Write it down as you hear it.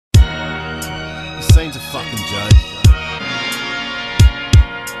fucking joke.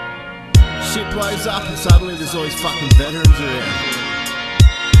 Shit blows up and suddenly there's always fucking veterans around.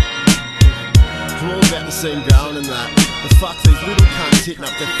 We're all about the same ground and that. But fuck these little cunts hitting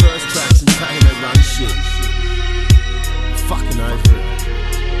up their first tracks and saying they run shit. Fucking over it.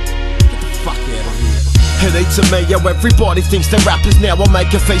 Get the fuck out of here. It eats at me, yo, everybody thinks they're rappers now. I'll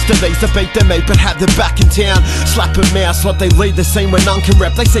make a feast of these that beat them me, but have their back in town. Slap a mouse like they lead the scene when none can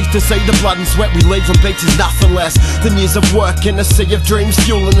rep. They cease to see the blood and sweat we leave from beats is nothing less than years of work in a sea of dreams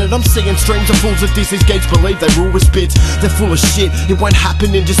fueling it. I'm seeing streams of fools of disease gates believe they rule with spits. They're full of shit, it won't happen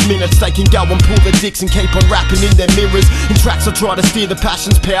in just minutes. They can go and pull their dicks and keep on rapping in their mirrors. In tracks I try to steer the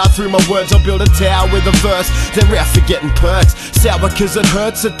passion's power through my words. I'll build a tower with a verse, they're out for getting perks. Sour cause it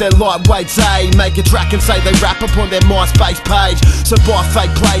hurts that they're lightweights, eh? Make a track and say they rap upon their MySpace page. So buy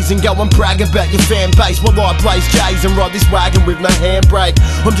fake plays and go and brag about your fan base while I blaze J's and ride this wagon with no handbrake.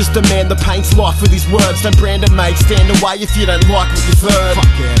 I'm just a man that paints life with his words. Don't brand it, mate, stand away if you don't like what you've heard.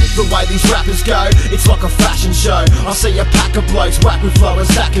 The way these rappers go, it's like a fashion show. I see a pack of blokes whack with flow and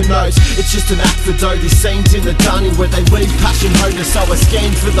stacking notes. It's just an act for dough, these scenes in the dunny where they leave passion home to sow a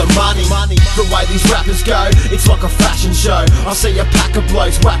scheme for the money. The way these rappers go, it's like a fashion show. I see a pack of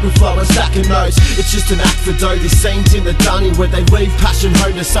blokes whack with flow and stacking notes. It's just an act for dough, these scenes in the dunny where they leave passion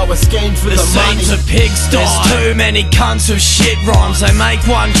home to sow a scheme for the money. The scene's a pigsty. There's too many cunts with shit rhymes. They make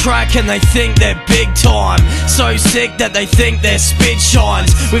one track and they think they're big time. So sick that they think their spit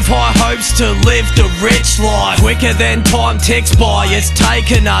shines. With high hopes to live the rich life. Quicker than time ticks by, it's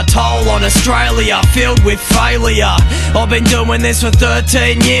taken a toll on Australia, filled with failure. I've been doing this for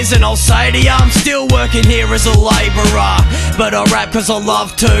 13 years and I'll say to ya, I'm still working here as a labourer. But I rap cause I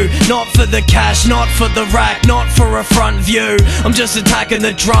love to, not for the cash, not for the rack, not for a front view. I'm just attacking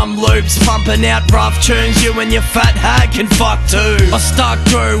the drum loops, pumping out rough tunes. You and your fat hag can fuck too. I stuck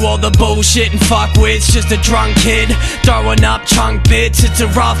through all the bullshit and fuckwits. Just a drunk kid throwing up chunk bits. It's a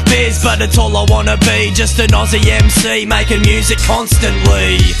rough biz, but it's all I wanna be. Just an Aussie MC making music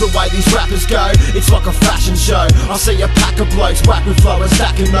constantly. The way these rappers go, it's like a fashion show. I see a pack of blokes whack with flow and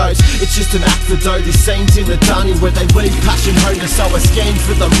stacking notes. It's just an act for dough, these scenes in the dunny where they leave passion home to sow a scheme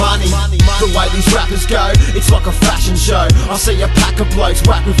for the money. The way these rappers go, it's like a fashion show. I see a pack of blokes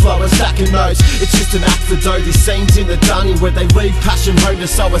whack with flow and stacking notes. It's just an act for dough, these scenes in the dunny where they leave passion home to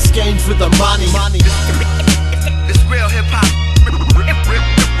sow a scheme for the money. It's real hip hop.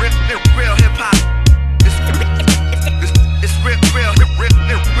 Real hip hop. It's real